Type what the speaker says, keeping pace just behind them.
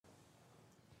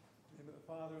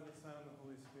Father, and the Son, and the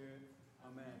Holy Spirit.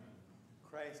 Amen.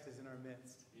 Christ is in our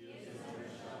midst. He is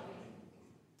overshadowing.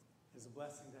 It's a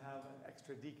blessing to have an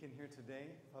extra deacon here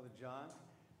today. Father John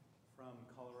from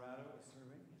Colorado is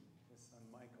serving. His son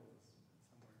Michael is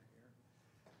somewhere here.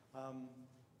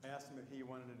 I asked him if he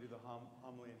wanted to do the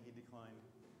homily, and he declined.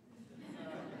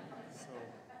 So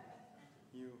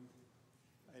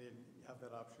I didn't have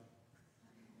that option.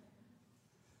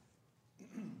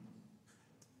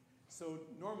 So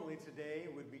normally today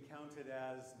would be counted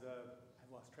as I've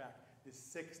lost track, the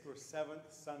 6th or 7th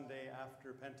Sunday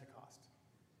after Pentecost.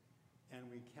 And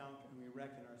we count and we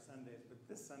reckon our Sundays. But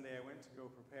this Sunday I went to go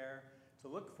prepare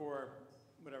to look for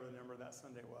whatever the number of that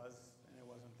Sunday was, and it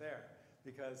wasn't there.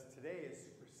 Because today is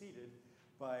superseded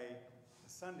by a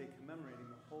Sunday commemorating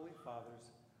the Holy Fathers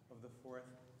of the Fourth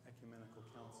Ecumenical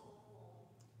Council.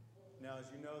 Now, as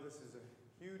you know, this is a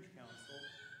huge council.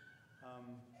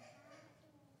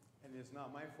 And it is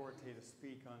not my forte to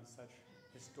speak on such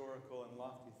historical and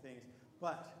lofty things,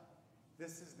 but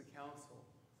this is the council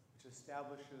which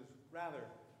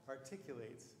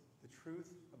articulates the truth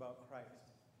about Christ,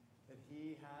 that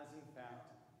he has in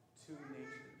fact two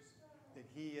natures, that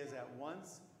he is at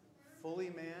once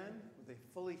fully man with a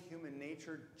fully human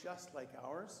nature just like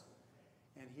ours,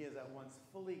 and he is at once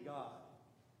fully God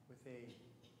with a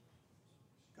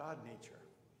God nature,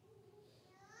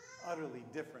 utterly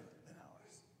different than ours.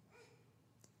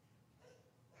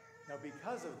 Now,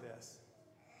 because of this,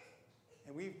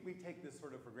 and we take this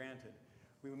sort of for granted,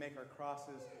 we make our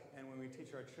crosses, and when we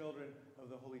teach our children of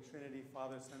the Holy Trinity,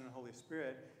 Father, Son, and Holy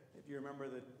Spirit, if you remember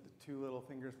the two little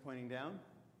fingers pointing down,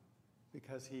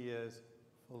 because he is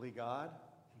fully God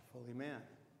and fully man.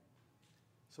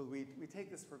 So we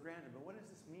take this for granted, but what does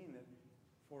this mean that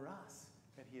for us,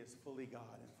 that he is fully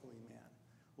God and fully man?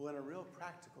 Well, in a real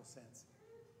practical sense,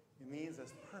 it means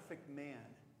as perfect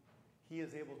man, he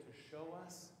is able to show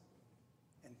us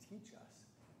and teach us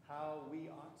how we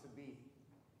ought to be.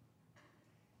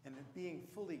 And in being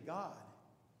fully God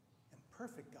and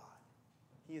perfect God,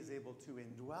 he is able to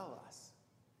indwell us,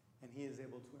 and he is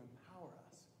able to empower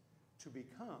us to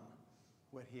become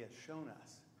what he has shown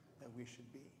us that we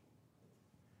should be.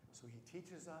 So he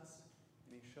teaches us,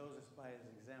 and he shows us by his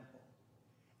example,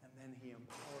 and then he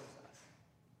empowers us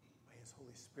by his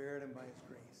Holy Spirit and by his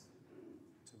grace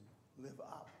to live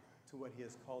up to what he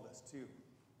has called us to.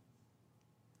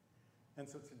 And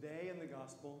so today in the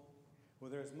gospel, well,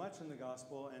 there's much in the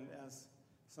gospel, and as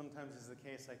sometimes is the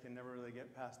case, I can never really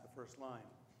get past the first line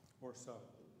or so.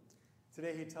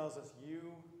 Today he tells us,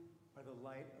 you are the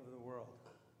light of the world.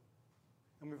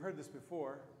 And we've heard this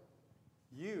before.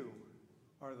 You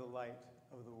are the light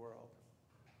of the world.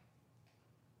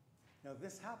 Now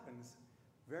this happens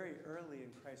very early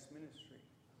in Christ's ministry.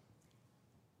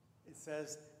 It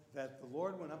says that the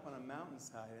Lord went up on a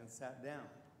mountainside and sat down.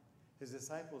 His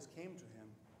disciples came to him,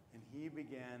 and he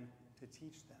began to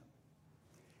teach them.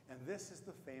 And this is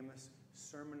the famous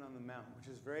Sermon on the Mount, which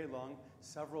is very long,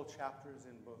 several chapters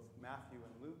in both Matthew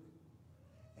and Luke.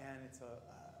 And it's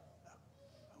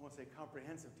I won't say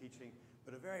comprehensive teaching,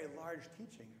 but a very large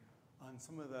teaching on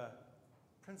some of the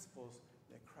principles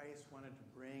that Christ wanted to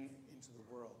bring into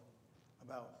the world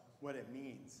about what it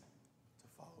means to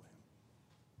follow him.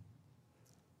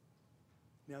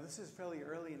 Now, this is fairly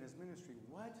early in his ministry.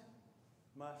 What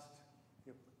must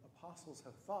the apostles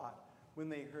have thought when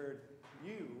they heard,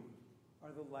 you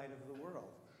are the light of the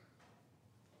world?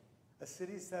 A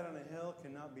city set on a hill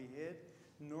cannot be hid,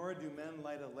 nor do men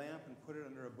light a lamp and put it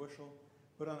under a bushel,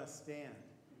 but on a stand,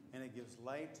 and it gives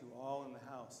light to all in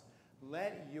the house.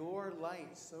 Let your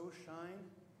light so shine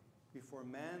before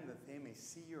men that they may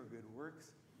see your good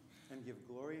works and give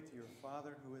glory to your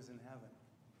Father who is in heaven.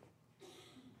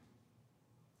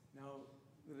 Now,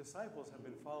 the disciples have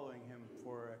been following him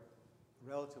for a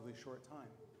relatively short time.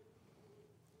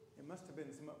 It must have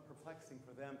been somewhat perplexing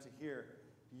for them to hear,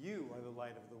 you are the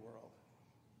light of the world.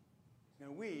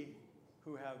 Now we,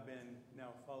 who have been now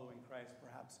following Christ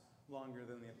perhaps longer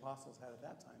than the apostles had at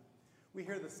that time, we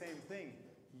hear the same thing.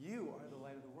 You are the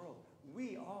light of the world.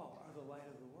 We all are the light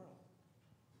of the world.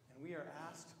 And we are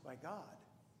asked by God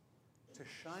to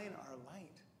shine our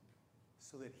light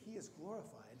so that he is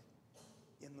glorified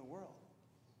in the world.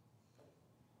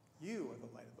 You are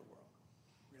the light of the world.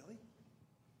 Really?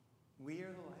 We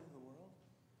are the light of the world?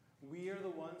 We are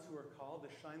the ones who are called to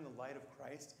shine the light of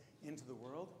Christ into the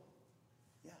world?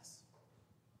 Yes.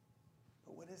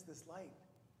 But what is this light?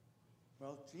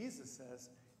 Well, Jesus says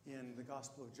in the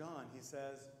Gospel of John, he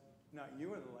says, not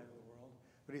you are the light of the world,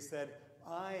 but he said,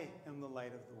 I am the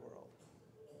light of the world.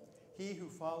 He who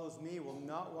follows me will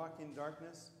not walk in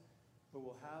darkness, but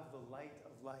will have the light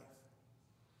of life.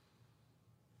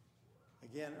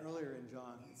 Again, earlier in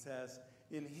John, it says,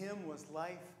 "In him was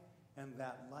life, and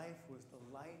that life was the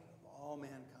light of all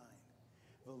mankind.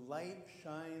 The light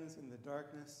shines in the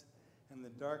darkness, and the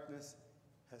darkness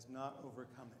has not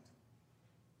overcome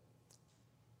it."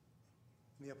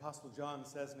 And the Apostle John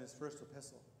says in his first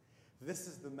epistle, "This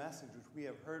is the message which we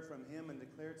have heard from him and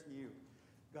declare to you.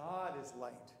 God is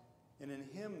light, and in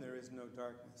him there is no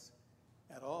darkness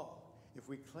at all. If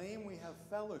we claim we have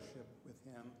fellowship with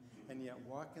him and yet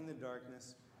walk in the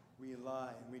darkness, we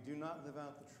lie, and we do not live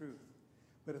out the truth.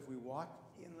 But if we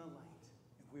walk in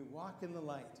the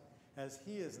light, as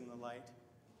he is in the light,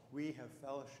 we have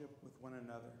fellowship with one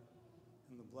another,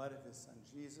 and the blood of his Son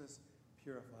Jesus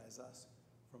purifies us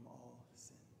from all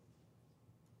sin."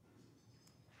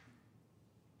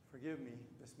 Forgive me,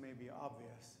 this may be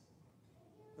obvious,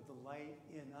 but the light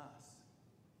in us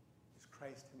is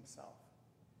Christ himself.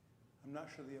 I'm not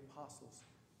sure the apostles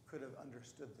could have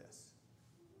understood this.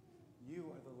 You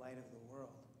are the light of the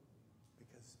world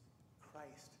because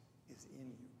Christ is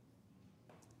in you.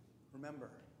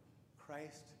 Remember,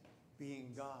 Christ,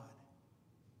 being God,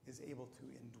 is able to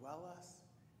indwell us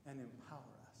and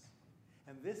empower us.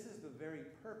 And this is the very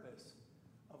purpose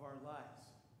of our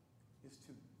lives, is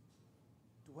to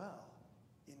dwell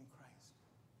in Christ.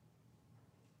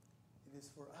 It is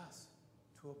for us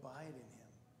to abide in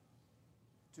him,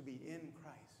 to be in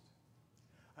Christ.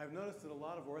 I've noticed that a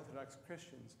lot of Orthodox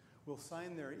Christians will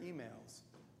sign their emails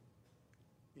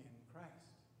in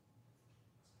Christ.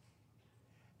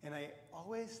 And I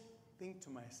always think to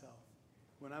myself,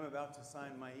 when I'm about to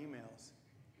sign my emails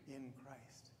in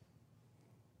Christ,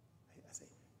 I say,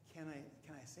 can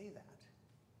I say that?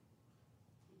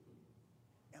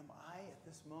 Am I at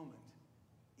this moment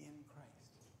in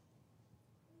Christ?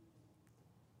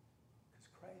 Because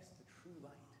Christ, the true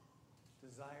light,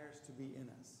 desires to be in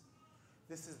us.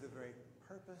 This is the very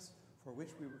purpose for which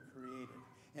we were created.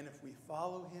 And if we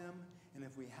follow him, and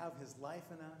if we have his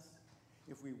life in us,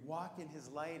 if we walk in his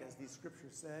light, as these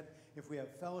scriptures said, if we have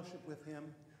fellowship with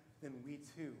him, then we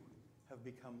too have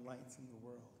become lights in the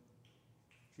world.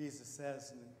 Jesus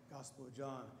says in the Gospel of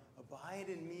John, "Abide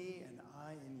in me and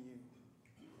I in you.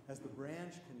 As the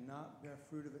branch cannot bear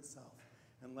fruit of itself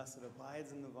unless it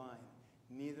abides in the vine,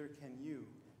 neither can you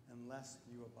unless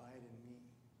you abide in me."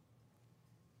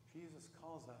 Jesus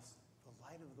calls us the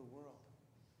light of the world.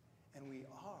 And we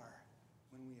are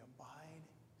when we abide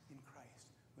in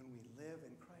Christ, when we live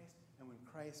in Christ, and when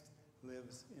Christ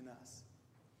lives in us.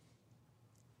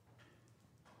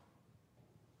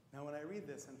 Now, when I read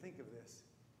this and think of this,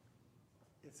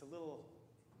 it's a little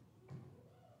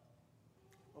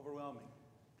overwhelming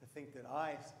to think that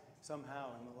I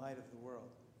somehow am the light of the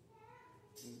world.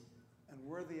 And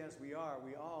worthy as we are,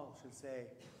 we all should say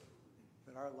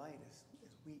that our light is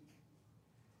weak.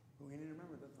 But we need to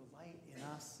remember that the light in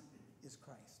us is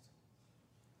Christ.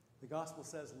 The gospel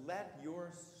says, "Let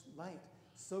your light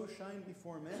so shine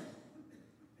before men."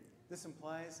 This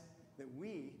implies that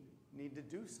we need to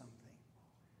do something.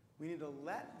 We need to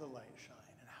let the light shine.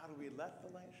 And how do we let the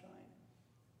light shine?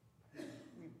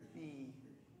 We be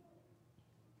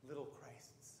little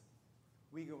Christs.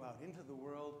 We go out into the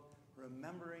world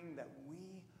remembering that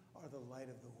we are the light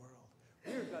of the world.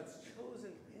 We are God's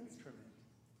chosen instrument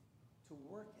to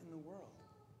work in the world.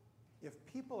 If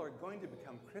people are going to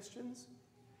become Christians,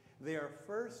 they are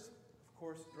first, of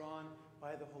course, drawn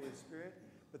by the Holy Spirit,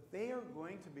 but they are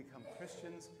going to become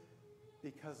Christians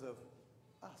because of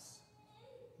us,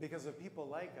 because of people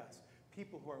like us,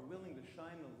 people who are willing to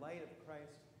shine the light of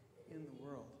Christ in the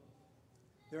world.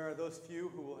 There are those few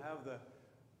who will have the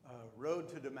road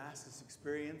to Damascus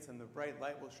experience and the bright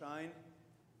light will shine,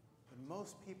 but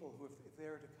most people who, if they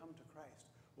are to come to Christ,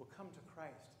 will come to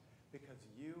Christ because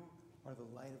you are the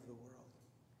light of the world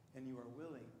and you are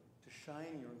willing to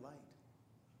shine your light.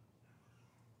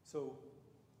 So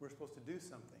we're supposed to do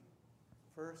something.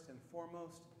 First and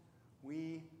foremost,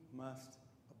 we must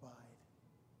abide.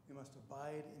 We must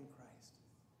abide in Christ.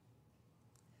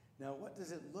 Now, what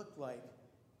does it look like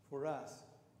for us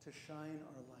to shine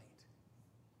our light?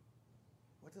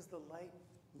 What does the light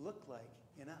look like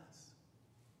in us?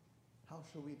 How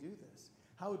shall we do this?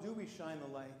 How do we shine the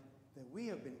light that we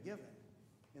have been given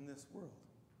in this world?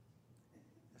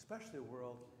 Especially a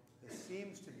world that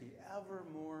seems to be ever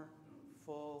more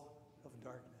full of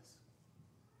darkness.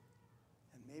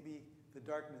 And maybe the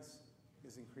darkness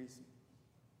is increasing.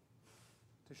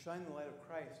 To shine the light of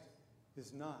Christ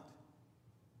is not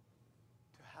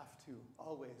to have to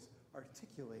always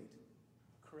articulate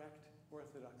correct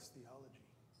Orthodox theology.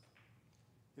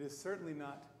 It is certainly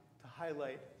not to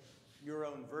highlight your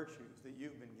own virtues that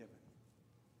you've been given.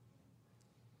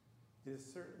 It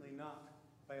is certainly not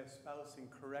by espousing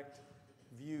correct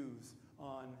views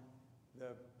on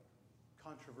the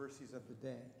controversies of the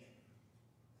day.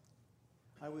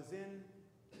 I was in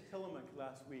Tillamook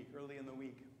last week, early in the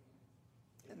week,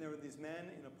 and there were these men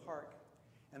in a park,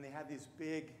 and they had these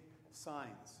big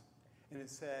signs. And it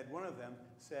said, one of them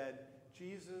said,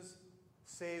 "Jesus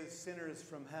saves sinners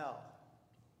from hell."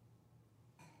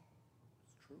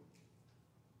 It's true.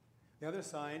 The other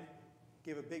sign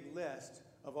gave a big list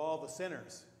of all the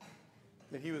sinners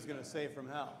that he was going to save from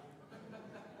hell.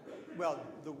 Well,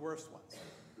 the worst ones.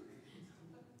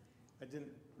 I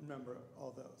didn't remember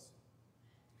all those.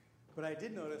 But I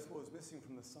did notice what was missing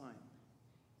from the sign.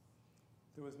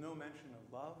 There was no mention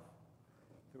of love.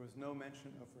 There was no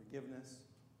mention of forgiveness.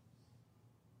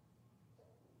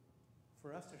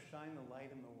 For us to shine the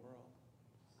light in the world.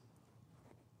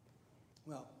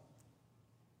 Well,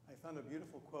 I found a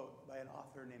beautiful quote by an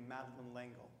author named Madeleine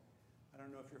L'Engle. I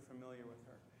don't know if you're familiar with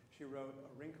her. She wrote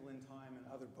A Wrinkle in Time and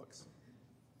other books.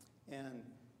 And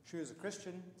she was a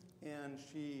Christian, and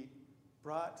she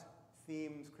brought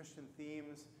themes, Christian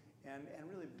themes, and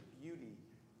really beauty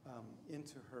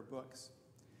into her books.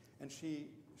 And she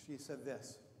said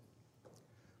this: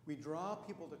 "We draw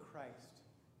people to Christ,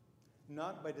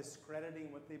 not by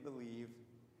discrediting what they believe,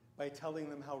 by telling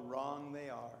them how wrong they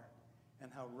are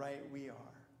and how right we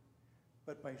are,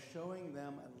 but by showing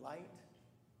them a light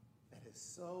that is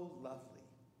so lovely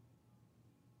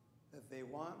that they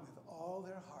want with all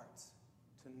their hearts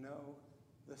to know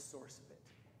the source of it."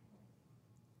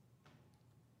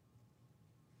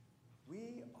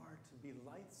 We are to be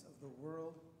lights of the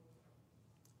world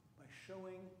by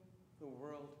showing the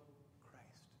world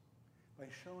Christ, by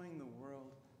showing the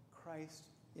world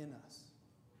Christ in us.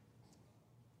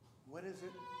 What is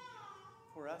it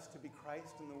for us to be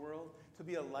Christ in the world, to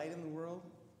be a light in the world?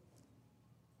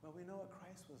 Well, we know what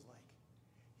Christ was like.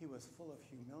 He was full of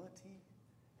humility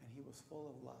and he was full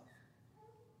of love.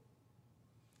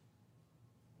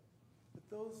 But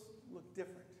those look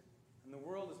different, and the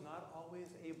world is not always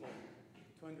able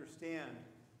to understand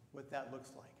what that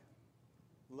looks like.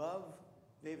 Love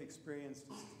they've experienced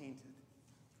is tainted.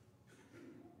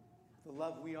 The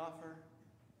love we offer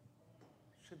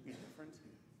should be different,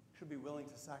 should be willing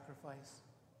to sacrifice.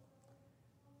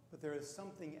 But there is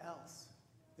something else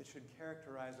that should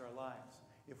characterize our lives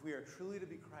if we are truly to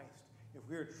be Christ, if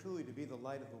we are truly to be the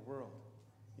light of the world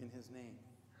in his name.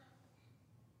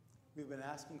 We've been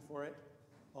asking for it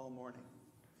all morning.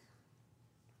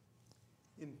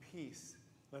 In peace,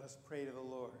 let us pray to the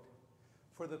Lord.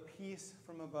 For the peace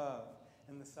from above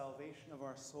and the salvation of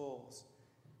our souls,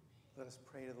 let us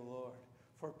pray to the Lord.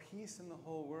 For peace in the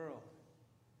whole world,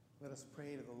 let us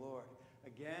pray to the Lord.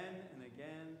 Again and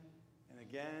again and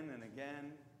again and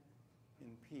again,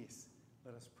 in peace,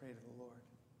 let us pray to the Lord.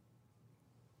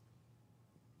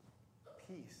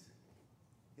 Peace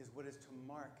is what is to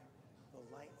mark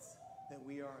the lights that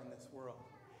we are in this world.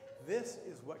 This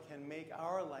is what can make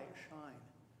our light shine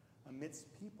amidst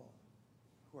people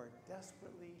who are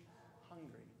desperately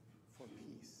hungry for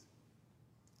peace.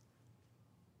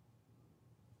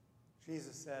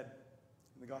 Jesus said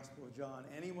in the Gospel of John,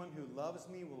 "Anyone who loves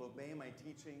me will obey my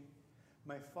teaching.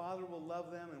 My Father will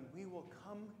love them, and we will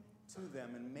come to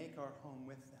them and make our home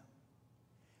with them.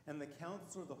 And the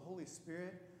Counselor, the Holy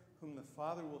Spirit, whom the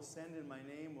Father will send in my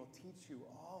name, will teach you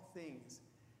all things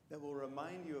that will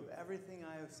remind you of everything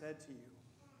I have said to you.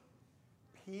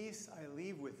 Peace I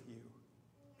leave with you.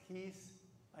 Peace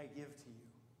I give to you.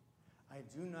 I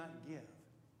do not give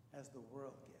as the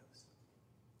world gives."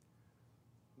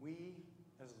 We,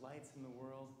 as lights in the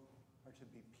world, are to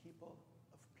be people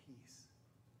of peace.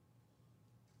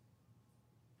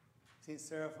 St.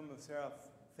 Seraphim of Seraph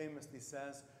famously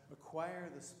says, "Acquire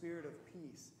the spirit of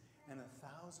peace, and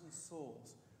 1,000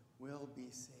 souls will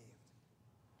be saved."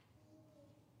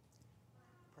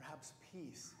 Perhaps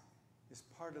peace is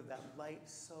part of that light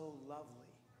so lovely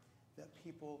that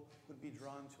people would be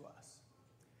drawn to us.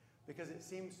 Because it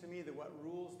seems to me that what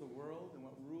rules the world and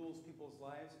what rules people's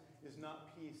lives is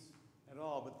not peace at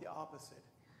all, but the opposite.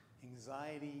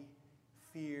 Anxiety,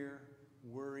 fear,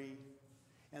 worry,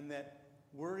 and that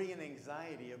worry and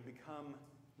anxiety have become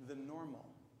the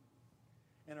normal.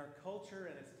 And our culture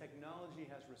and its technology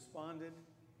has responded,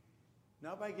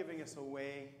 not by giving us a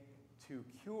way to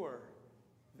cure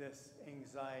this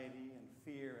anxiety and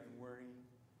fear and worry,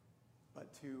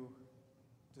 but to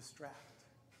distract.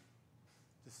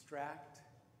 Distract,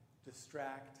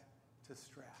 distract,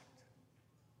 distract.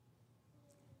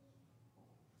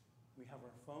 We have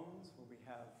our phones, where we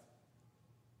have,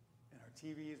 and our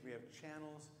TVs, we have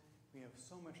channels, we have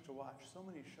so much to watch, so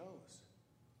many shows.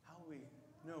 How do we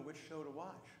know which show to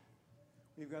watch?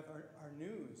 We've got our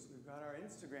news, we've got our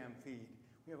Instagram feed,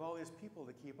 We have all these people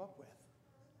to keep up with.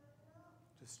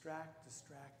 Distract,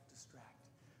 distract, distract.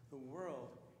 The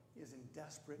world is in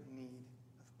desperate need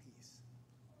of peace.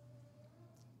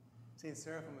 St.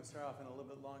 Seraphim of Seraph, in a little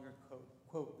bit longer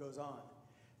quote, goes on.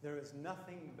 There is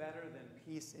nothing better than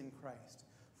peace in Christ,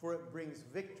 for it brings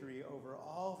victory over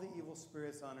all the evil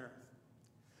spirits on earth.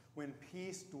 When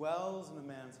peace dwells in a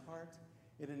man's heart,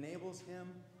 it enables him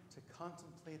to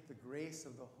contemplate the grace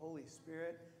of the Holy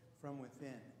Spirit from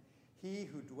within. He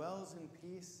who dwells in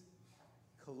peace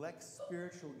collects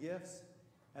spiritual gifts,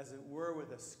 as it were,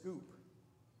 with a scoop,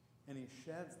 and he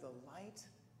sheds the light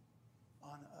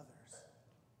on others.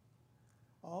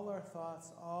 All our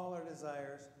thoughts, all our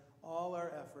desires, all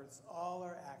our efforts, all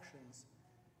our actions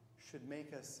should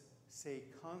make us say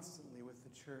constantly with the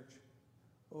church,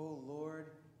 "O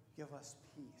Lord, give us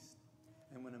peace."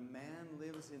 And when a man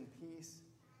lives in peace,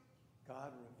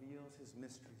 God reveals his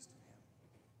mysteries to him.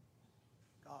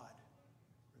 God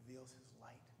reveals his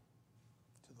light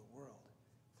to the world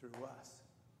through us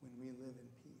when we live in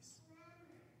peace.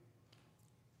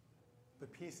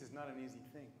 But peace is not an easy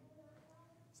thing.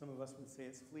 Some of us would say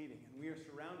it's fleeting, and we are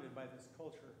surrounded by this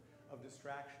culture of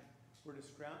distraction. We're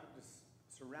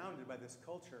surrounded by this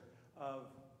culture of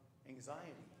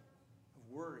anxiety, of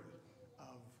worry,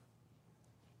 of,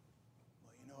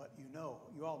 well, you know what?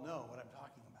 You all know what I'm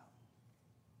talking about.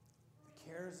 The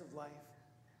cares of life,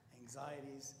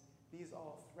 anxieties, these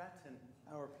all threaten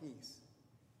our peace.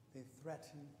 They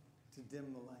threaten to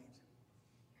dim the light.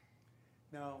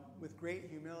 Now, with great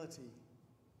humility,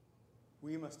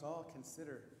 we must all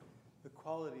consider the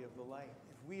quality of the light.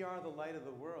 If we are the light of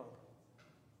the world,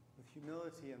 with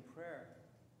humility and prayer,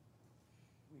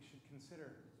 we should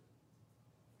consider,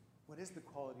 what is the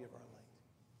quality of our light?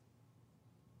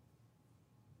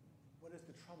 What is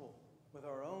the trouble with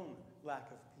our own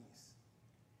lack of peace?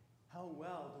 How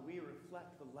well do we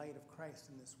reflect the light of Christ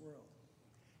in this world?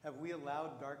 Have we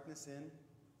allowed darkness in?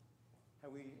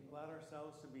 Have we allowed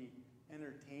ourselves to be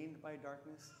entertained by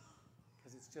darkness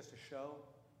because it's just a show?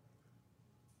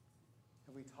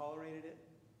 Have we tolerated it?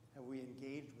 Have we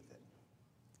engaged with it?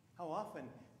 How often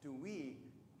do we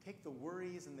take the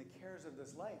worries and the cares of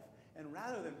this life, and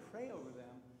rather than pray over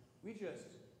them, we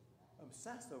just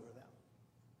obsess over them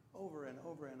over and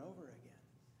over and over again?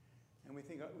 And we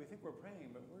think we're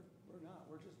praying, but we're not.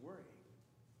 We're just worrying.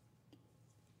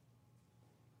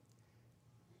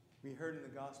 We heard in the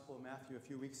Gospel of Matthew a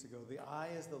few weeks ago, the eye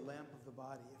is the lamp of the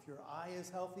body. If your eye is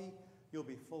healthy, you'll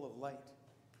be full of light.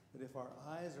 But if our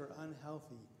eyes are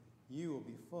unhealthy, you will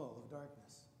be full of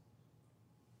darkness.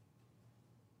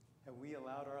 Have we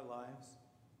allowed our lives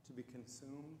to be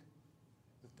consumed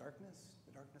with darkness,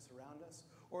 the darkness around us,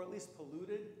 or at least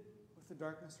polluted with the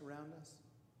darkness around us?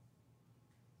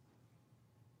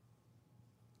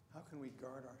 How can we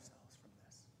guard ourselves from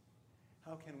this?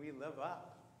 How can we live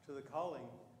up to the calling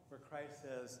where Christ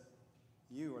says,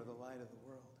 "You are the light of the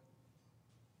world"?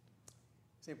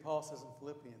 St. Paul says in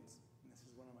Philippians, and this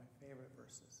is one of my favorite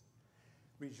verses,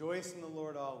 "Rejoice in the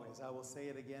Lord always. I will say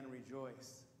it again,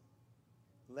 rejoice.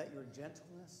 Let your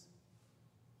gentleness,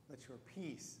 let your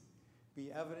peace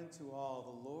be evident to all.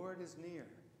 The Lord is near.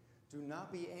 Do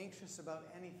not be anxious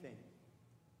about anything,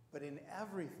 but in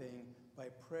everything, by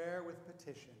prayer with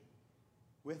petition,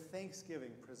 with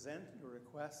thanksgiving, present your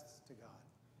requests to God.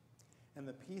 And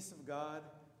the peace of God,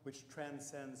 which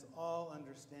transcends all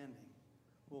understanding,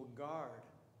 will guard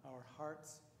our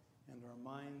hearts and our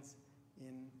minds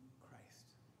in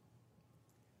Christ."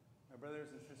 My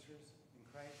brothers and sisters in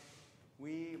Christ,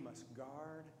 we must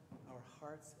guard our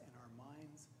hearts and our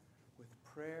minds with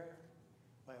prayer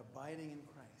by abiding in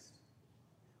Christ.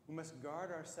 We must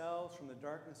guard ourselves from the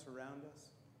darkness around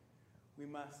us. We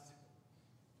must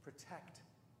protect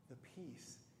the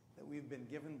peace that we've been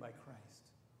given by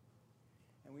Christ.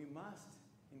 And we must,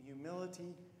 in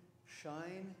humility,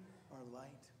 shine our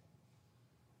light,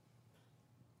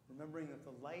 remembering that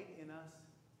the light in us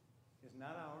is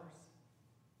not ours,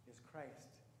 it is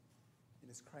Christ. It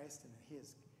is Christ, and He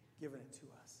has given it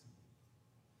to us.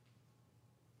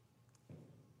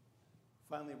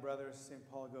 Finally, brothers, St.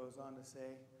 Paul goes on to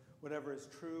say, whatever is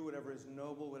true, whatever is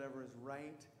noble, whatever is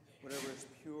right, whatever is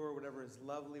pure, whatever is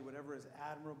lovely, whatever is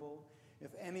admirable,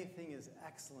 if anything is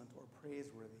excellent or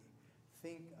praiseworthy,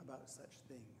 think about such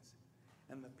things.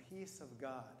 And the peace of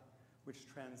God, which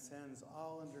transcends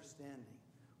all understanding,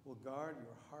 will guard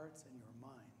your hearts and your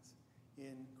minds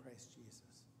in Christ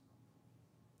Jesus.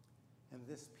 And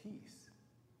this peace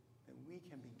that we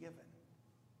can be given,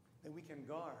 that we can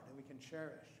guard, and we can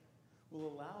cherish, will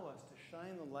allow us to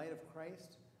shine the light of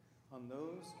Christ on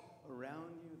those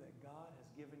around you that God has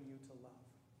given you to love.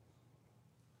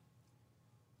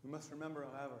 We must remember,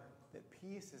 however, that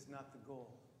peace is not the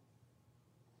goal.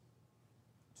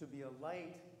 To be a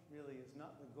light really is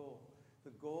not the goal.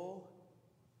 The goal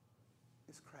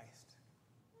is Christ.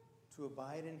 To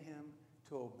abide in him,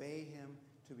 to obey him,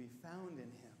 to be found in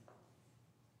him.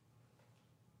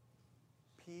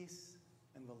 Peace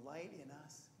and the light in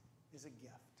us is a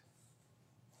gift.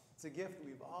 It's a gift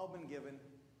we've all been given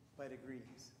by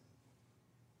degrees.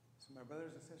 So my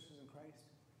brothers and sisters in Christ,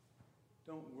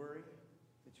 don't worry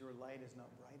that your light is not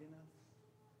bright enough,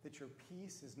 that your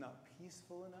peace is not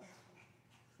peaceful enough,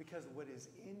 because what is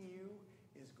in you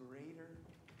is greater.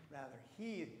 Rather,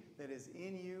 he that is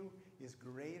in you is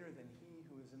greater than he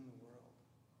who is in the world.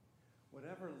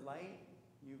 Whatever light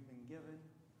you've been given,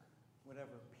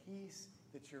 whatever peace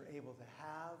that you're able to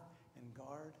have and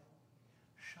guard,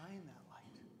 shine that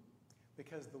light.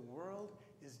 Because the world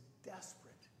is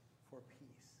desperate for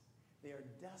peace. They are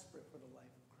desperate for the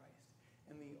life of Christ.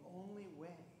 And the only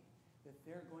way that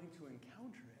they're going to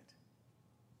encounter it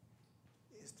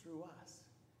is through us.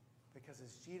 Because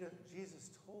as Jesus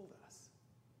told us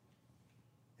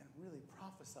and really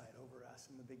prophesied over us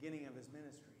in the beginning of his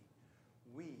ministry,